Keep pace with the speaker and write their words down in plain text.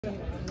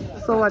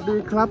สวัสดี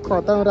ครับขอ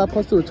ต้อนรับเข้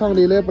าสู่ช่อง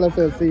ดีเลิศประเส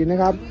ริฐศรีนะ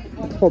ครับ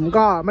ผม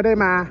ก็ไม่ได้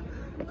มา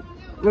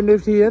วันเว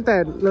ทีตั้งแต่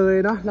เลย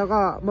เนาะแล้วก็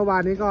เมื่อวา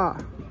นนี้ก็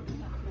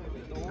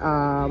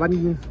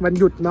วัน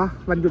หยุดเนาะ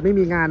วันหยุดไม่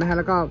มีงานนะฮะแ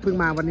ล้วก็เพิ่ง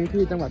มาวันนี้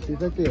ที่จังหวัดศรี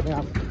สะเกษนะค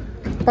รับ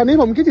ตอนนี้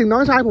ผมคิดถึงน้อ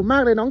งชายผมมา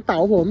กเลยน้องเต๋า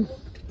ผม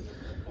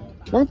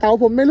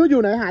ไม่รู้อ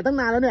ยู่ไหนหาตั้ง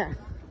นานแล้วเนี่ย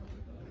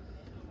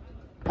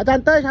อาจาร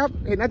ย์เต้ยครับ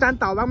เห็นอาจารย์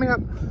เต๋าบ้างไหมครั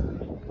บ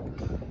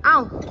อ้า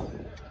ว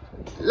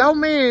แล้ว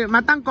ไม่มา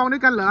ตั้งกองด้ว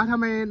ยกันเหรอทำ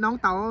ไมน้อง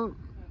เต๋า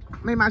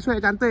ไม่มาช่วย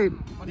อาจารย์เต้ย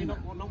วันนี้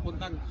น้องพล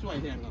ตั้งช่วย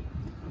แทนครับ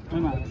ไม่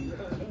มา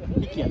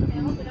ขี้เกียจ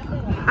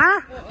อะ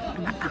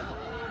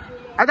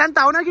อาจารย์เ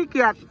ต๋านะขี้เ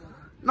กียจ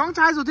น้องช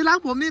ายสุดที่รัก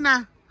ผมนี่นะ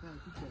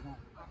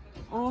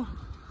โอ้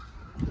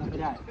รับไม่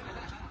ได้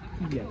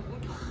ขี้เกียจ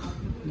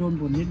โดน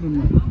บ่นนิดนึง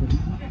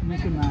ไม่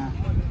ขึ้นมา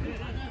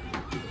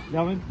เดี๋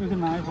ยวไม่ขึ้น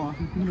มาไม่พอ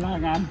ลา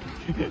งาน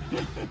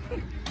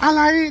อะไ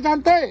รอาจาร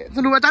ย์เต้ยส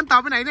รุปอาจารย์เต๋า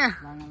ไปไหนเนี่ย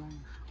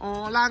อ๋อ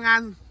ลางา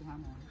น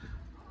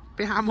ไป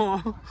หาหม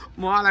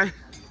ออะไร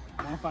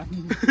หมอฟัน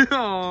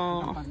อ๋อ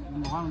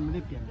หมอว่ามันไม่ไ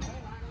ด้เปลี่ยน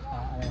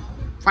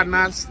ฟันม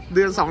าเ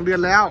ดือน2 เดือ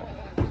นแล้ว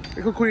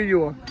คุยกันอ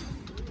ยู่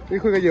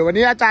วัน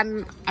นี้อาจาร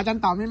ย์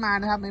เต๋าไม่มา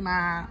นะครับไม่มา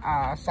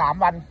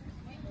3 วัน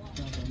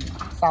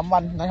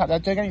นะครับเดี๋ย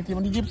วเจอกันอีกที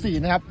วันที่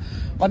24นะครับ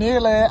วันนี้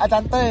เลยอาจา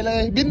รย์เต้ยเล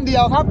ยบินเดี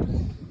ยวครับ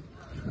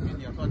บิน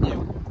เดียวตอนเดียว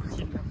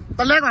ต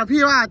อนแรกว่า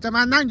พี่ว่าจะม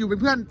านั่งอยู่เป็น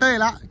เพื่อนเต้ย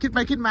แล้วคิดไป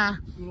คิดมา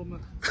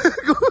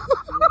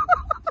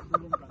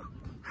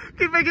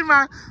คิดไปคิดมา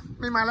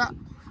ไม่มาแล้ว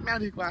แม่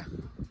ดีกว่า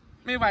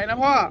ไม่ไหวนะ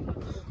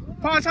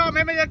พ่อชอบไหม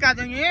บรรยากาศ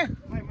อย่างนี้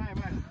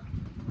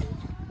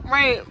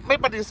ไม่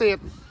ปฏิเสธ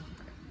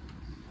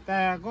แต่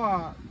ก็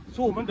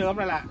สู้เหมือนเดิม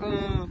เลยแหละ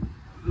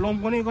ลม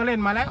คนนี้ก็เล่น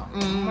มาแล้ว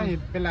ไม่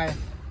เป็นไร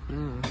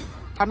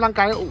ทำร่างก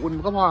ายให้อุ่น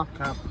ก็พอ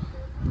ครับ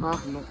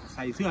ใ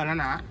ส่เสื้อ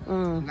หนา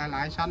ๆหล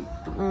ายชั้น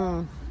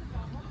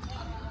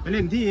ไปเ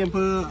ล่นที่อำเภ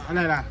ออะไ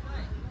รล่ะ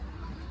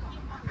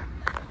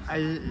ไอ้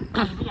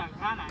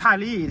ท่า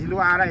ลี่ที่รู้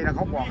ว่าอะไรนะเข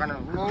าบอกกัน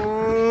โอ้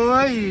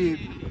ย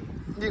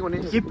ยิ่งกว่า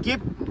นี้กิ๊บ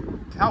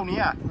เท่านี้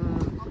อ่ะ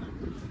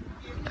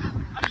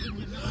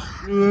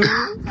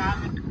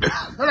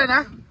เท่าไหร่น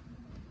ะ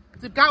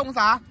19 องศ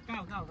า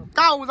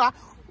9 องศา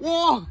โว้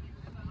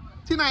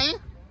ที่ไหน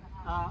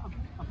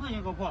เพื่อนยั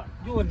งก็พอ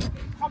ยุ่น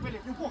เข้าไปเล่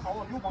นยุ่พวกเขา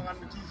ยุ่บางงาน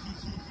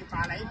ขี่ปลา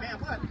ไหลแม่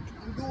เพื่อน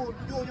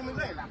ยุ่ยังไม่เ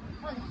ลื่อยล่ะ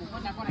เพื่อนผมก็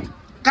จะก็ไหน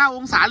9 อ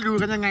งศาดู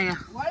กันยังไงอะ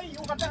ไว้อ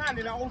ยู่กันตั้งนานเล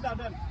ยแล้วองศาเ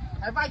ดิน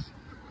ไฟ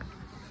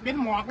เป็น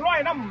หมอกลอย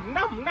น้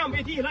ำเว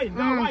ทีเลย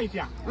น้ำลอยเสี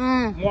ย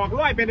หมอก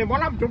ลอยเป็นในหมอ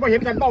ลำจนมาเห็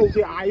นกันเบาเสี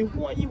ยไอ้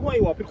ห้วย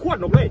ว่ะเป็นขวด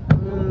ลงเลย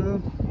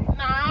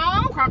หนา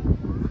วครับ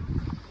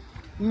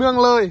เมือง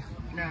เลย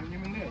งานยัง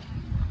ไม่เหนื่อย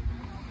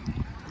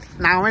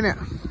หนาวไหมเนี่ย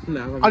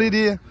เอา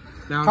ดี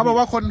ๆเขาบอก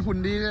ว่าคนหุ่น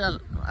ดี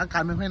อากา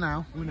ศไม่ค่อยหนาว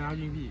หนาว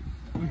จริงพี่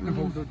ผ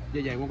มตัว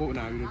ใหญ่ๆมันก็ห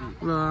นาวอยู่นะพี่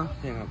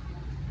ใช่ครับ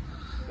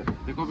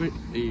แต่ก็ไม่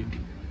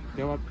เ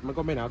ดี๋ยวว่ามัน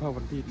ก็ไม่หนาวเท่า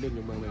วันที่เล่นอ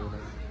ยู่เมืองเลยนะ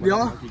เดี๋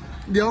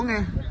ยวไง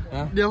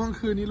เดี๋ยวกลาง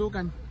คืนนี้รู้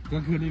กันกล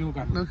างคืนนี้รู้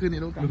กัน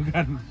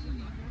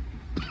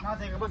มาเ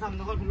ซ็งกับพ่อทำ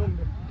นครพนม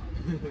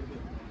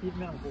คิดแ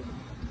ม่ของผม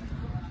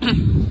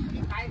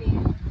ขายดี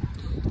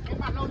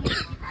บ้านเราอยู่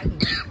ที่ขายดี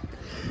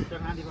จั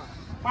งหันดีกว่า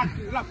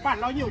บ้าน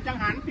เราอยู่จัง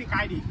หันพี่ข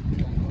ายดี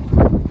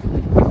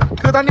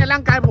คือตอนนี้ร่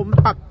างกายผม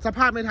ปรับสภ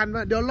าพไม่ทัน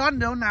ว่าเดี๋ยวร้อน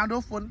เดี๋ยวหนาวเดี๋ย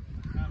วฝน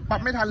ปรับ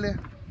ไม่ทันเลย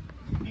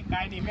พี่ไก่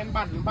นี่แม่น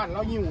บ้านเร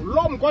าอยู่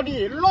ล่มก็ดี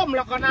ล่มแ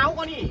ล้วก็หนาว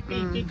ก็นี่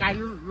พี่ไก่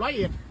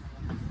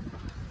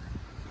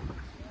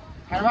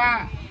101ใครว่า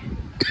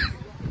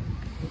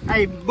ไอ้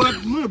เบิร์ด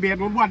มือเบียด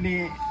บนนี่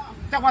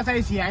จักว่าใส่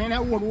เสียงน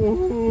ะอ้วนโอ้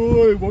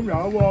ยผมหนา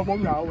ว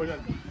เลย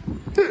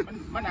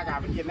มันอากาศ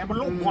มันเย็นนะมัน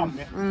ล่มความเ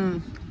นี่ย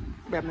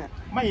แบบเนี้ย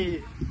ไม่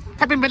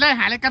ถ้าเป็นไปได้ห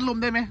าอะไรกันลม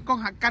ได้ไหมก็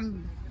หักกัน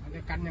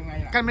ยังไง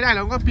ล่ะกันไม่ได้แ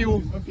ล้วก็ปิว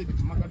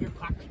มันก็ได้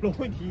พัดลงไ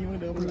ปทีเหมือน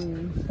เดิม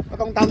ก็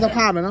ต้องตามสภ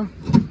าพเลยเนาะ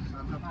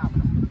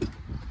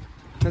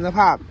เป็นสภ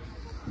าพ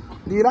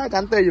ดีได้อาจา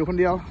รย์เตยอยู่คน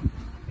เดียว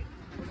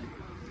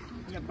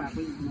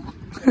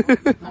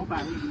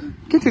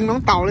คิดถึงน้อง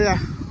เต่าเลยอ่ะ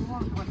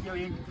คนเดียว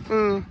เอง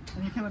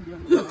นี่แค่คนเดียว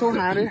โทรห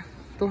าดิ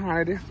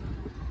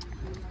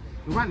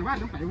บ้าน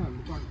ต้องไป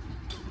ก่อน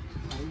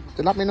จ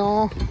ะรับไหมเนาะ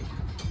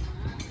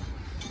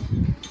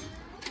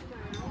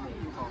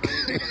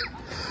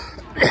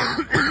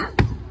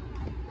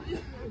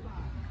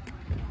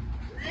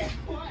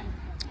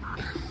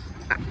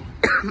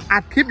อั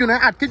ดคลิปอยู่นะ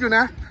อา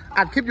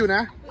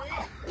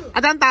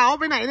จารย์เต๋า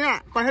ไปไหนเนี่ย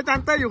ปล่อยให้อาจาร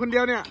ย์เต้ยอยู่คนเดี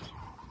ยวเนี่ย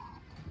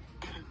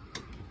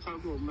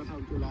ผมมาท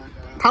ำธุระ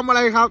ทำอะไร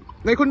ครับ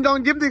ในคุณยอง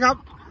ยิ้มสิครับ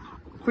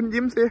คุณ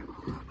ยิ้มสิ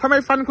ทำไม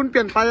ฟันคุณเป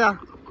ลี่ยนไปอ่ะ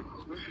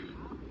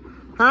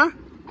ฮะ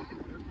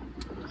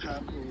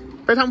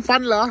ไปทำฟั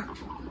นเหรอ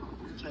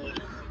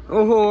โ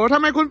อ้โหทำ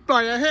ไมคุณปล่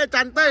อยให้อาจ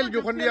ารย์เต้ยอ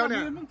ยู่คนเดียวเนี่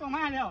ยมึงตรงม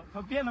าแล้ว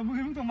เปลี่ยนละมือ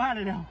มึงตรงมาเล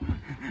ยเดียว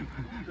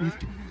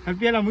เ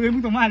ปลี่ยนละมือมึ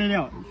งตรงมาเลยเดี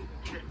ยว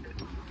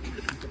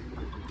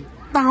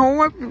เต๋า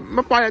ม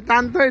าปล่อยอาจา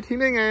รย์เต้ยทิ้ง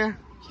ได้ไง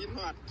คิดฮ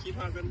อด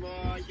เป็นบอ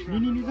ย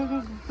นี่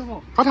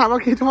เขาถามว่า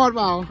คิดทอดเ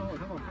ปล่า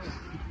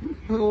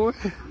โอ้ย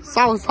เศ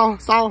ร้า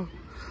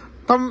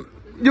ท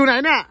ำอยู่ไหน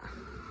เนี่ย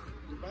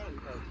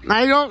ไหน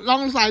ลอ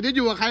งใส่ที่อ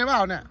ยู่กับใครเปล่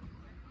าเนี่ย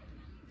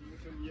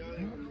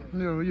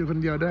อยู่คน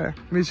เดียวด้วย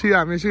ไม่เชื่อ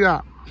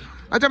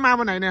แล้วจะมา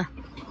วันไหนเนี่ย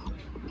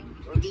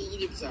วันที่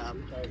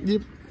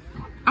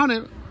23เอ้าเนี่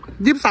ย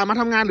23มา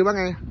ทำงานหรือว่า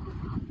ไง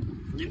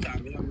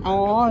23อ๋อ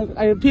ไ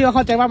อพี่ก็เ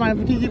ข้าใจว่ามา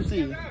วัน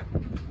ที่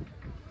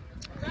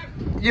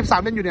24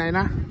 23เป็นอยู่ไหน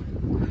นะ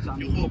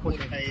อยู่โคโค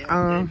ไทย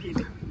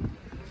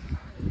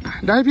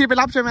เดี๋ยวให้พี่ไป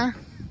รับใช่ไหม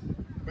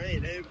ไม่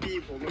ได้พี่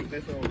ผมไป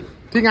ส่ง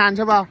ที่งานใ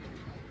ช่ป่ะ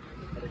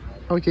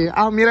โอเคเอ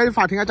ามีอะไรฝ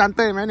ากถึงอาจารย์เ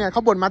ต้ไหมเนี่ยเข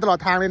าบ่นมาตลอด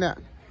ทางเลยเนี่ย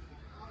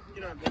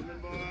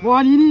บัว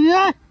นี้เนี่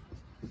ย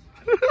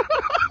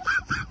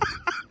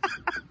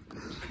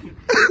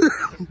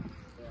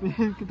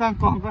ตั้ง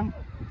กองกัน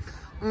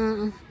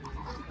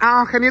เอา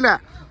แค่นี้แหละ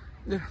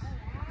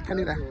แค่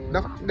นี้แหละเ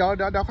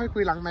ดี๋ยวค่อยคุ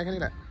ยหลังไมค์แค่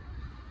นี้แหละ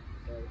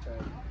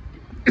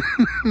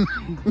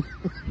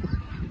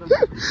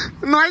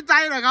น้อยใจ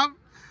เหรอครับ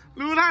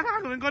รู้ท่าทาง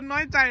เหมือนคนน้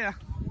อยใจอ่ะ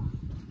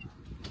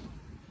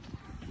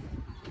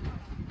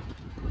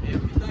พี่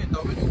เต้ยต่อ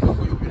ไปอยู่กับ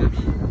อยู่นะ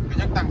พี่ก็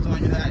ยังตั้งซอย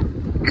อยู่ได้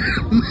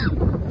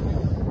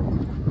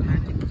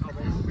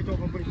ไปโจม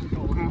ไปโจ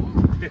มครับ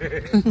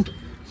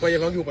ก็ยัง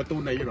ต้องอยู่ประตู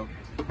ไหนอยู่หรอ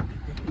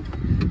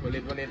วันเล่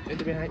น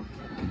จะไม่ให้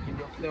กิน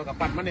เดี๋ยวกับ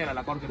ปั่นมาเนี่ยแห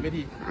ละก่อนขึ้นเว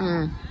ที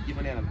กินม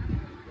าเนี่ยแหละ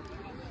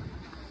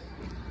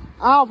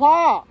อ้าวพ่อ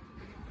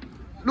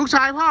ลูกช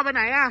ายพ่อไปไ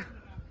หนอ่ะ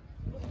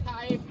ลูกชา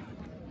ย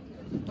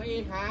ไป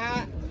หา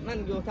นั่น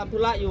อยู่ทำธุ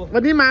ระอยู่วั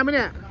นนี้มาไหมเ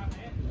นี่ย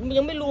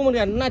ยังไม่รู้เหมือน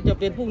กันน่าจะ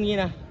เป็นพรุ่งนี้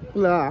นะ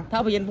เหรอถ้า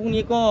ไปเห็นพรุ่ง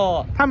นี้ก็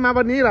ถ้ามา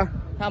วันนี้เหรอ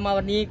ถ้ามา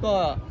วันนี้ก็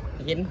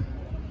เห็น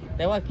แ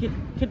ต่ว่า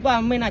คิดว่า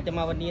ไม่น่าจะม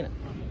าวันนี้นะ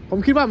ผม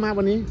คิดว่ามา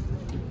วันนี้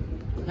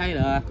ใช่เห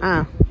รอ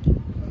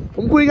ผ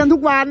มคุยกันทุ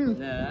กวัน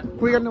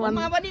คุยกันทุกวัน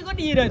มาวันนี้ก็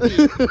ดีเลย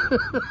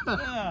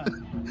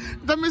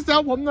จะไม่เซ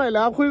ลผมหน่อยเหร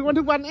อคุยกัน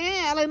ทุกวัน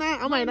อะไรนะ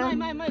เอาใหม่นะ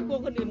ไม่กลัว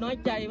คนอื่นน้อย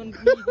ใจมัน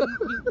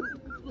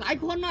หลาย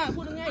คนน่ะพู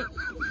ดง่าย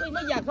ๆไ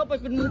ม่อยากเข้าไป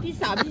เป็นมือที่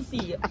3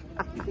ที่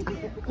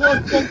4กลัว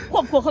คร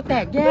อบครัวเขาแต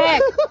กแยก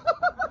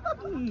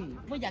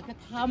ไม่อยากจะ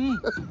ท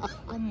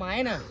ำความหมาย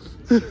น่ะ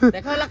แต่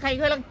เขารักใครเ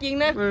ขารักจริง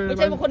นะไม่ใ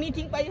ช่ว่าคนนี้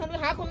ทิ้งไปเขาไป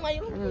หาคนใหม่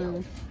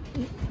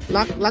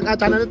รักอา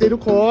จารย์นันตีทุ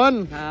กคน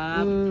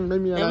ไม่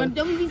มีอะไรแต่มันจ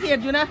ะมีพิเศษ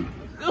อยู่นะ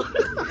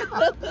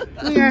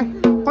นี่ไง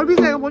คนพิ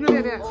เศษของผมอยู่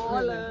เนี่ย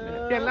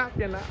เปลี่ยนละ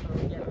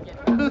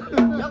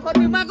แล้วคน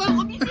อื่นมาก็ค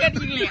นพิเศษ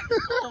อีกเลย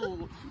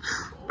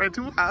ไป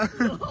ทั่ว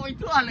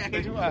เลยไป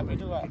ทั่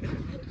ว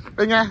เ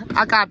ป็นไง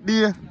อากาศดี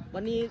วั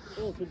นนี้โ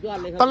อ้สุดยอด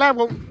เลยครับตอนแรก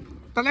ผ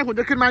ม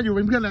จะขึ้นมาอยู่เ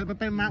ป็นเพื่อนเลย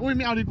ไปมาอุ้ยไ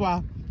ม่เอาดีกว่า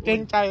เกร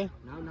งใจ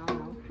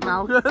หนา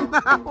วเกิน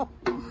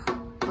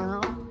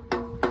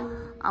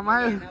เอาไหม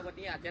วัน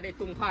นี้อาจจะได้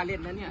ตุ้งผ้าเล่น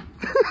นะเนี่ย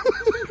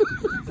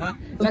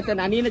ลักษณ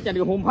ะนี้น่าจะเ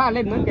ดี๋ยวห่มผ้าเ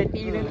ล่นเหมือนไก่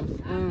ตีเลยนะ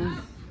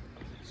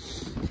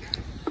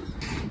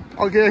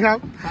โอเคครับ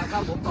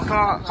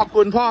ก็ขอบ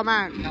คุณพ่อม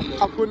าก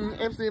ขอบคุณ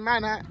FC มาก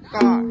นะ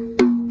ก็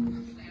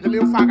อย่าลื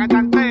มฝากอาจา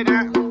รย์เต้น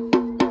ะ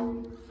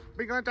เ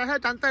ป็นกำลังใจให้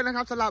อาจารย์เต้นะค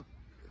รับสำหรับ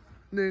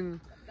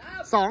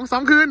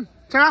2 คืน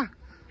ใช่ไหม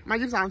มา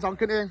2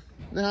 คืนเอง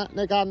นะฮะใ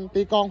นการ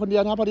ตีกองคนเดีย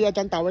วนะครับพอดีอาจ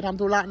ารย์เต่าไปท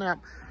ำธุระนะครับ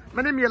ไ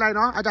ม่ได้มีอะไรเ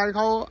นาะอาจารย์เข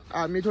า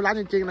มีธุระ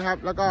จริงๆนะครับ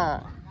แล้วก็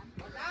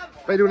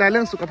ไปดูแลเ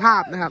รื่องสุขภา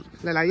พนะครับ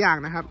หลายๆอย่าง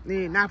นะครับ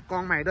นี่หน้ากอ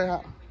งใหม่ด้วยครั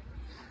บ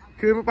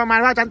คือประมาณ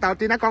ว่าอาจารย์เต่า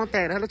ตีหน้ากองแต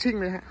กนะแล้วชิ่ง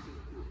เลยฮะ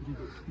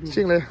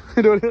ชิ่งเลย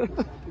ดู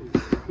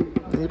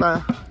นี่ไป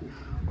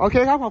โอเค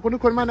ครับขอบคุณทุ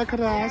กคนมากนะค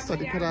รับสวัส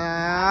ดีค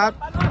รับ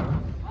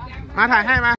มาถ่ายให้มา